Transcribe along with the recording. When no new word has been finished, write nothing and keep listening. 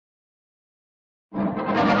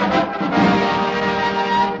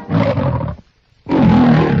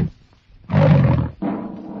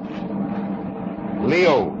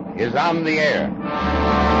Leo is on the air.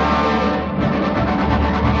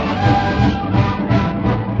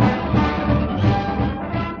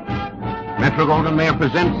 Metro-Goldwyn-Mayer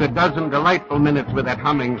presents a dozen delightful minutes with that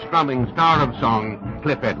humming, strumming star of song,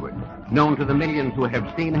 Cliff Edwards, known to the millions who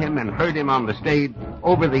have seen him and heard him on the stage,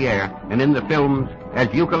 over the air, and in the films as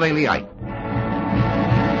Ukulele Ike.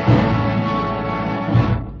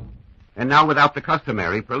 And now, without the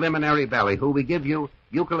customary preliminary ballyhoo, we give you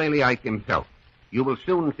Ukulele Ike himself. You will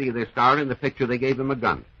soon see this star in the picture They Gave Him a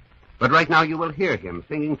Gun. But right now you will hear him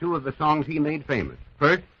singing two of the songs he made famous.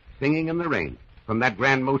 First, Singing in the Rain, from that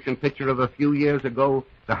grand motion picture of a few years ago,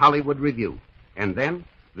 The Hollywood Review. And then,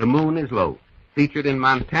 The Moon is Low, featured in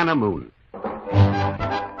Montana Moon.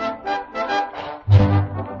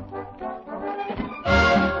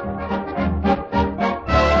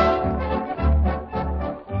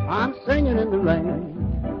 I'm singing in the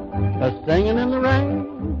rain, just singing in the rain.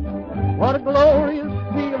 What a glorious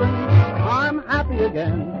feeling, I'm happy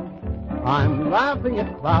again. I'm laughing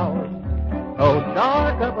at clouds so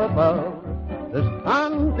dark up above. The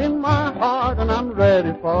sun's in my heart and I'm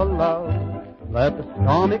ready for love. Let the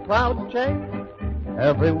stormy clouds chase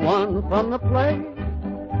everyone from the place.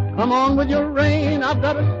 Come on with your rain, I've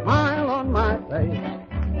got a smile on my face.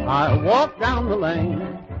 I walk down the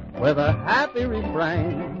lane with a happy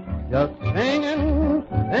refrain, just singing,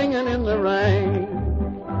 singing in the rain.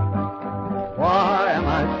 Why am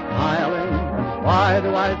I smiling and why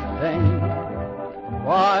do I sing?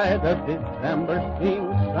 Why does December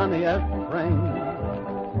seem sunny as spring?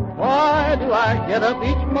 Why do I get up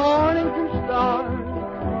each morning to start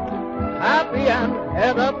happy and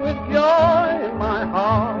head up with joy in my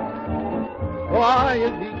heart? Why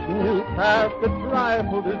is each new task a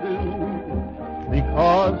trifle to do?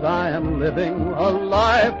 Because I am living a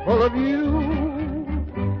life full of you.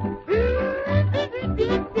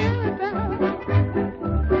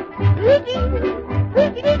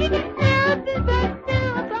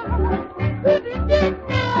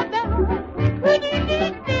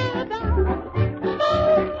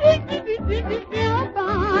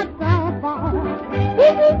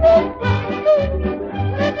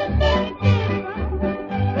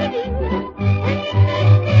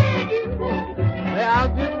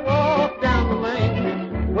 I'll just walk down the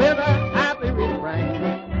lane with a happy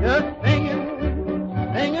refrain, just singing,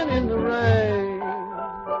 singing in the rain.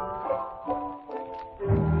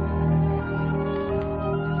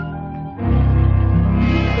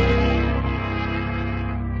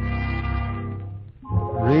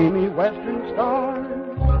 Dreamy western stars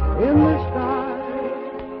in the sky,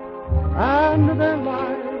 and their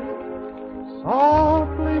light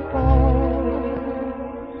softly falls.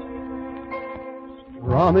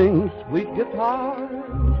 Strumming sweet guitars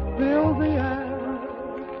fill the air,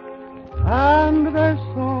 and their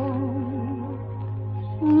song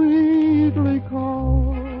sweetly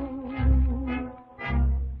calls.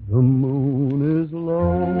 The moon is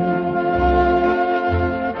low,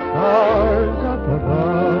 stars up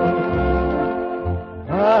above,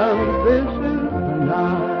 and this is the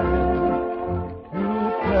night to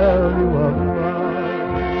tell you of love.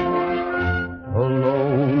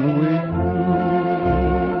 Alone with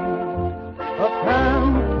a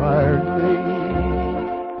campfire gleam,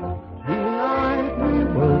 tonight we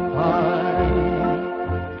will find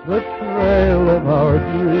the trail of our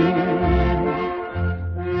dreams.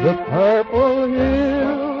 The purple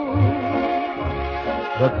hills,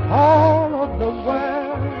 the call of the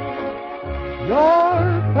west, your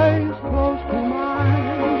face close to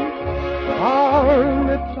mine, our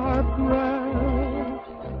lips are pressed.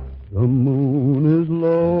 The moon is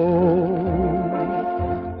low,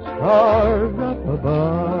 stars up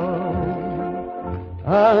above,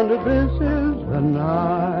 and this is the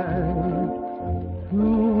night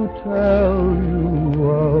to tell you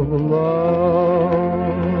of love.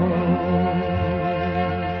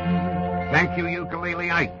 Thank you, Ukulele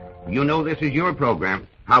Ike. You know this is your program.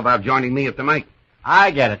 How about joining me at the mic?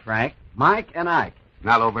 I get it, Frank. Mike and Ike.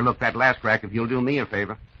 I'll overlook that last crack if you'll do me a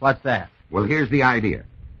favor. What's that? Well, here's the idea.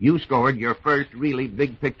 You scored your first really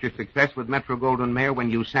big-picture success with Metro-Goldwyn-Mayer when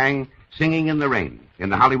you sang Singing in the Rain in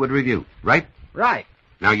the Hollywood Review, right? Right.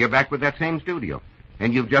 Now you're back with that same studio,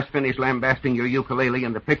 and you've just finished lambasting your ukulele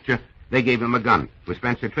in the picture They Gave Him a Gun with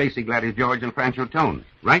Spencer Tracy, Gladys George, and Francho Tones,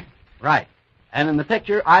 right? Right. And in the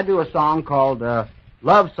picture, I do a song called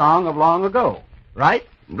Love Song of Long Ago, right?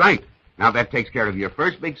 Right. Now that takes care of your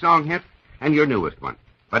first big song hit and your newest one.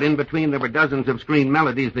 But in between, there were dozens of screen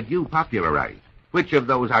melodies that you popularized. Which of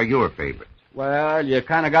those are your favorites? Well, you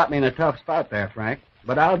kind of got me in a tough spot there, Frank,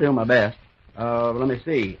 but I'll do my best. Let me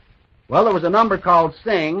see. Well, there was a number called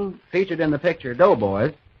Sing, featured in the picture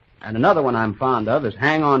Doughboys, And another one I'm fond of is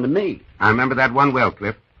Hang On to Me. I remember that one well,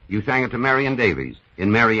 Cliff. You sang it to Marion Davies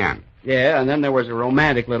in Mary Ann. Yeah, and then there was a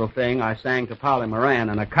romantic little thing I sang to Polly Moran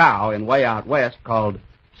and a cow in Way Out West called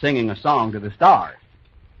Singing a Song to the Stars.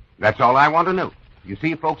 That's all I want to know. You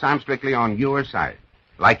see, folks, I'm strictly on your side.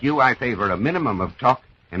 Like you, I favor a minimum of talk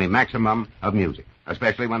and a maximum of music,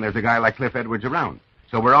 especially when there's a guy like Cliff Edwards around.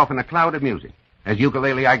 So we're off in a cloud of music, as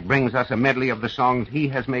Ukulele Ike brings us a medley of the songs he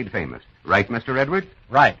has made famous. Right, Mr. Edwards?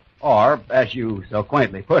 Right. Or, as you so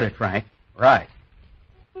quaintly put it, Frank, right.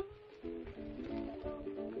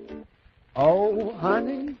 Oh,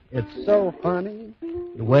 honey, it's so funny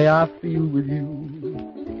the way I feel with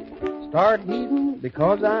you. Start heeding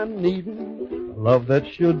because I'm needing love that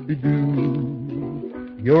should be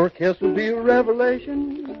due. Your kiss will be a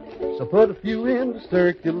revelation, so put a few into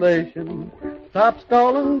circulation. Stop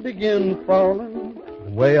stalling, begin falling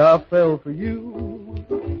the way I fell for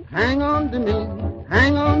you. Hang on to me,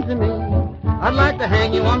 hang on to me. I'd like to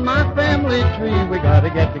hang you on my family tree. We gotta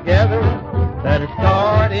get together, better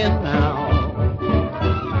start in now.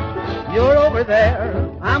 You're over there,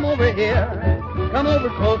 I'm over here. Come over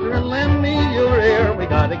closer and lend me your ear. We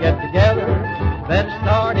gotta get together, better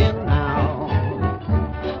start in now.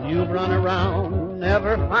 You've run around,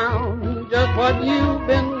 never found just what you've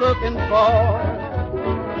been looking for.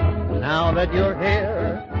 Now that you're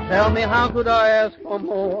here, tell me how could I ask for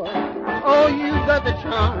more? Oh, you've got the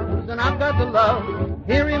charms and I've got the love.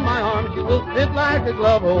 Here in my arms you will fit like a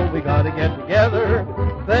glove. Oh, we gotta get together,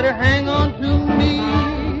 better hang on to me.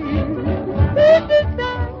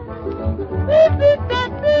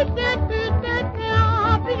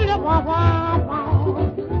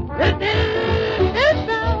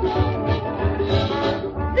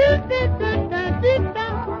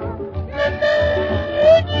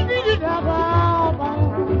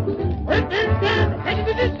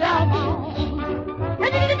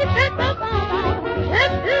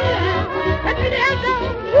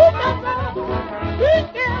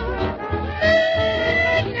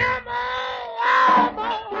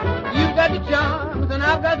 You've got the charms and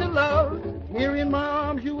I've got the love. Here in my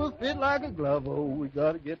arms you will fit like a glove. Oh, we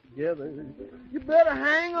gotta get together. You better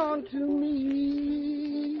hang on to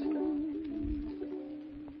me.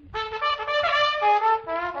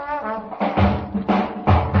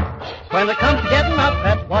 When it comes to getting up,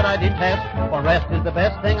 that's what I detest. For rest is the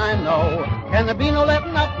best thing I know. Can there be no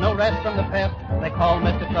letting up, no rest from the pest they call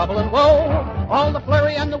Mr. Trouble and Woe? All the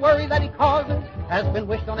flurry and the worry that he causes has been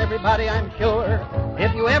wished on everybody, I'm sure.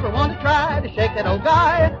 If you ever want to try to shake that old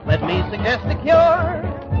guy, let me suggest a cure.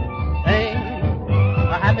 Sing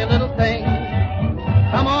a happy little thing.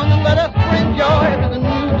 Come on and let us bring joy to the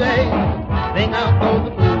new day. Sing out those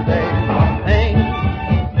the blue days. Sing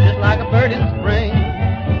just like a bird in spring.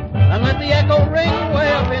 And let the echo ring way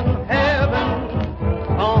up in heaven.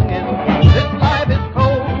 Song is this life is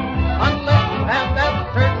cold unless you have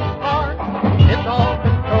that certain spark. It's all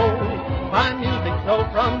controlled by music, so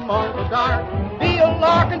from morn to dark, be a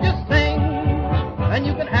lark and just sing, and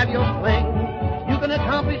you can have your fling. You can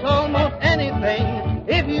accomplish almost anything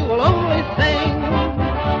if you will only sing.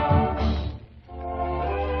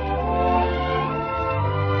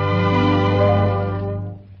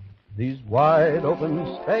 These wide open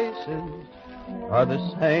spaces are the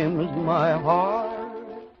same as my heart,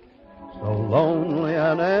 so lonely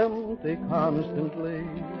and empty constantly.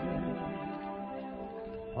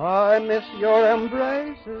 I miss your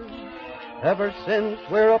embraces ever since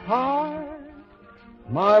we're apart.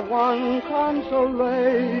 My one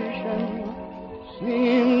consolation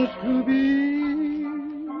seems to be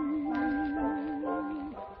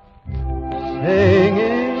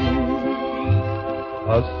singing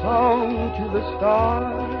a song to the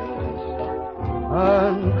stars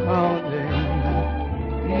and counting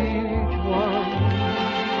each one,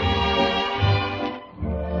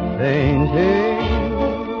 painting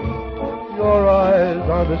your eyes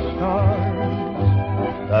are the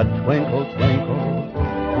stars that twinkle, twinkle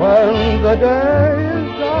when the day is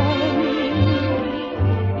done,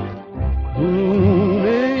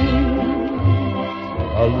 crooning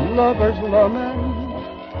a lover's lament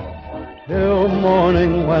till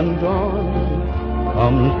morning when dawn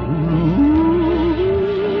comes through,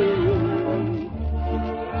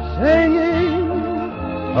 singing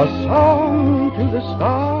a song to the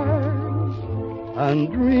stars and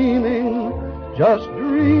dreaming, just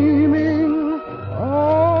dreaming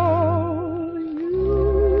of you.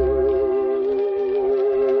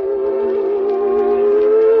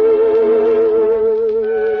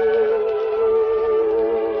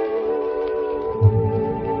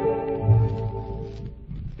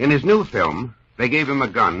 In his new film, They Gave Him a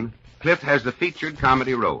Gun, Cliff has the featured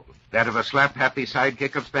comedy role. that of a slap-happy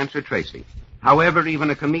sidekick of Spencer Tracy. However, even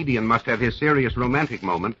a comedian must have his serious romantic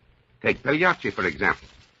moment. Take Pagliacci, for example.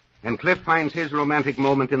 And Cliff finds his romantic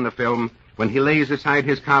moment in the film when he lays aside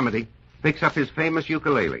his comedy, picks up his famous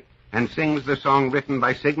ukulele, and sings the song written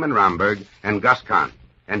by Sigmund Romberg and Gus Kahn,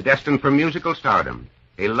 and destined for musical stardom,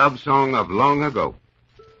 a love song of long ago.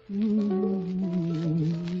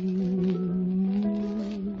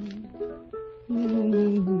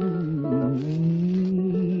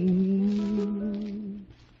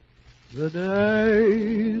 The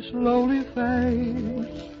day slowly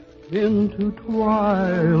fades into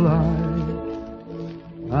twilight,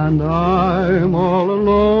 and I'm all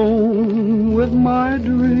alone with my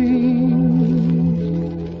dreams.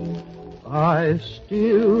 I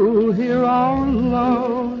still hear our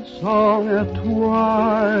love song at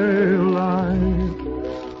twilight,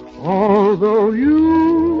 although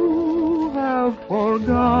you have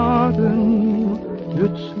forgotten,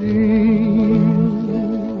 it seems.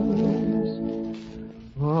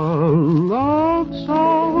 A love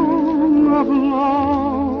song of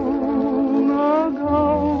long ago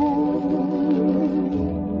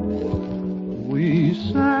we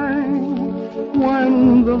sang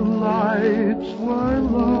when the lights were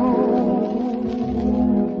low,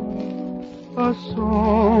 a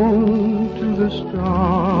song to the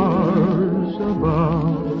stars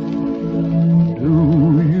above. Do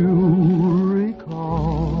you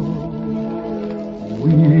recall?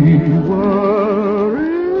 We were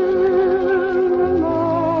in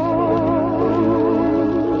love.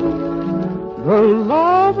 The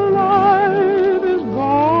love light is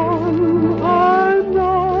gone, I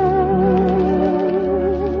know,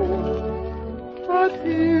 but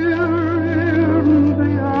here in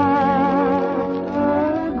the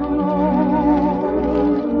afterglow,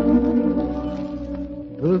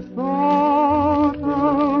 the thought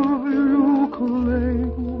of you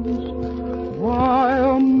clings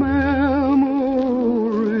while memory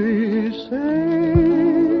sings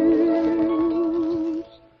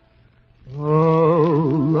a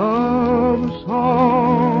love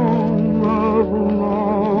song of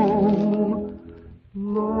long,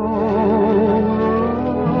 long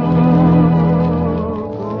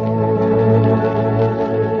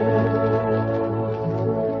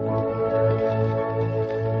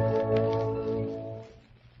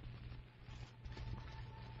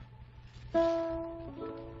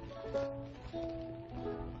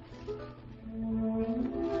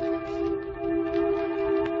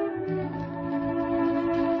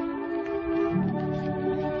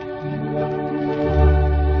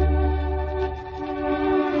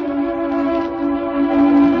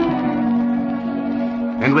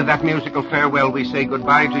And with that musical farewell, we say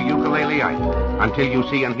goodbye to Ukulele Ike, until you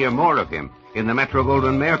see and hear more of him in the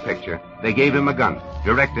Metro-Goldwyn-Mayer picture, They Gave Him a Gun,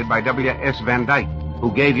 directed by W.S. Van Dyke,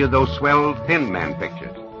 who gave you those swell Thin Man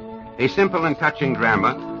pictures. A simple and touching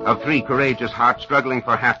drama of three courageous hearts struggling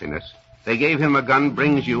for happiness, They Gave Him a Gun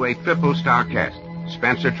brings you a triple-star cast.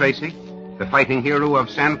 Spencer Tracy, the fighting hero of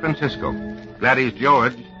San Francisco; Gladys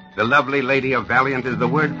George, the lovely lady of Valiant is the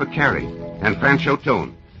Word for Carrie; and Franchot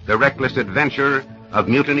Tone, the reckless adventurer of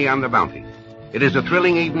Mutiny on the Bounty. It is a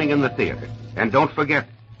thrilling evening in the theater. And don't forget,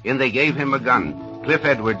 in They Gave Him a Gun, Cliff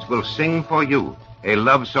Edwards will sing for you a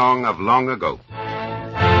love song of long ago.